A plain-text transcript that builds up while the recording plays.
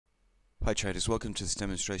Hi traders, welcome to this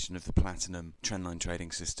demonstration of the Platinum Trendline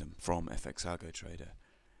trading system from FX AlgoTrader.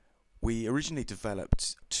 We originally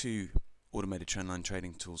developed two automated trendline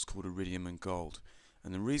trading tools called Iridium and Gold,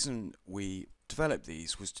 and the reason we developed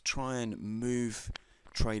these was to try and move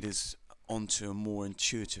traders onto a more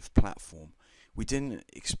intuitive platform. We didn't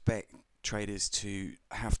expect traders to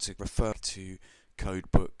have to refer to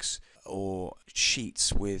code books or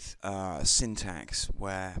sheets with syntax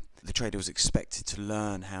where the trader was expected to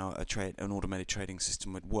learn how an automated trading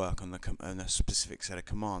system would work on a specific set of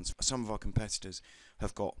commands. Some of our competitors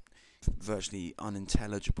have got virtually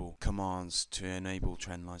unintelligible commands to enable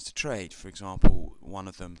trend lines to trade. For example, one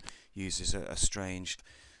of them uses a strange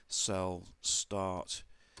sell start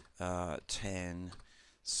 10,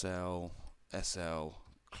 sell SL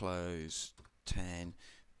close 10,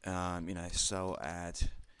 sell add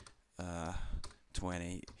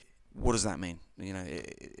 20. What does that mean?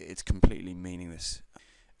 It's completely meaningless.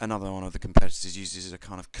 Another one of the competitors uses a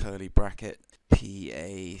kind of curly bracket,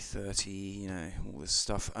 PA30, all this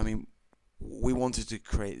stuff. I mean, we wanted to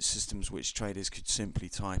create systems which traders could simply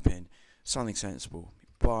type in something sensible.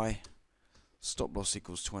 Buy, stop loss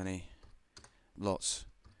equals 20, lots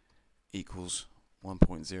equals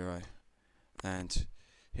 1.0, and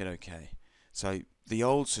hit OK. So the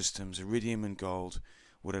old systems, Iridium and Gold,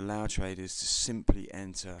 would allow traders to simply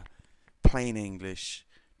enter plain English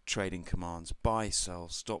trading commands: buy, sell,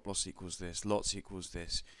 stop loss equals this, lots equals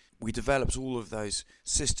this. We developed all of those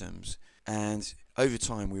systems, and over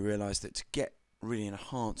time we realized that to get really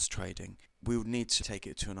enhanced trading, we would need to take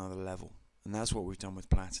it to another level, and that's what we've done with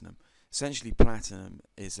Platinum. Essentially, Platinum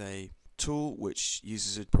is a tool which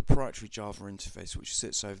uses a proprietary Java interface which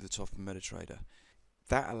sits over the top of MetaTrader.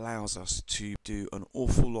 That allows us to do an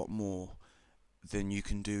awful lot more than you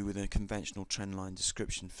can do with a conventional trendline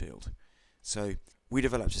description field. So we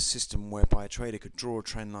developed a system whereby a trader could draw a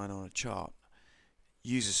trend line on a chart,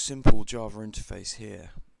 use a simple Java interface here,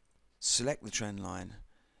 select the trend line,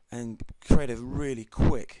 and create a really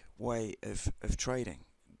quick way of trading.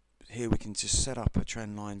 Here we can just set up a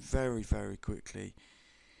trend line very, very quickly,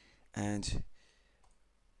 and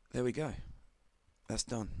there we go. That's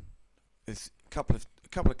done. With a couple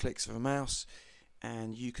of clicks of a mouse,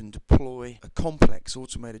 and you can deploy a complex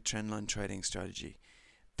automated trendline trading strategy.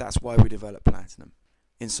 That's why we developed Platinum.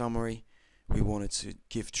 In summary, we wanted to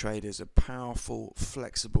give traders a powerful,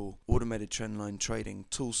 flexible, automated trendline trading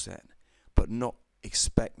toolset, but not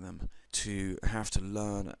expect them to have to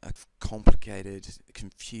learn a complicated,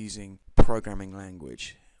 confusing programming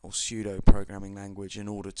language or pseudo-programming language in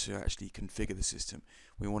order to actually configure the system.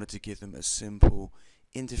 We wanted to give them a simple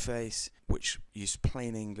interface which used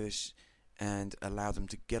plain English and allow them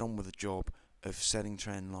to get on with the job of setting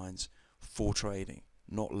trend lines for trading,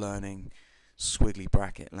 not learning squiggly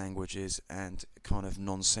bracket languages and kind of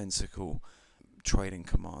nonsensical trading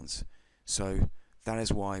commands. So that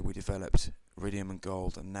is why we developed Iridium and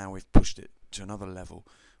Gold, and now we've pushed it to another level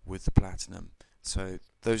with the Platinum. So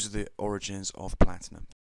those are the origins of Platinum.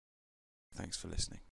 Thanks for listening.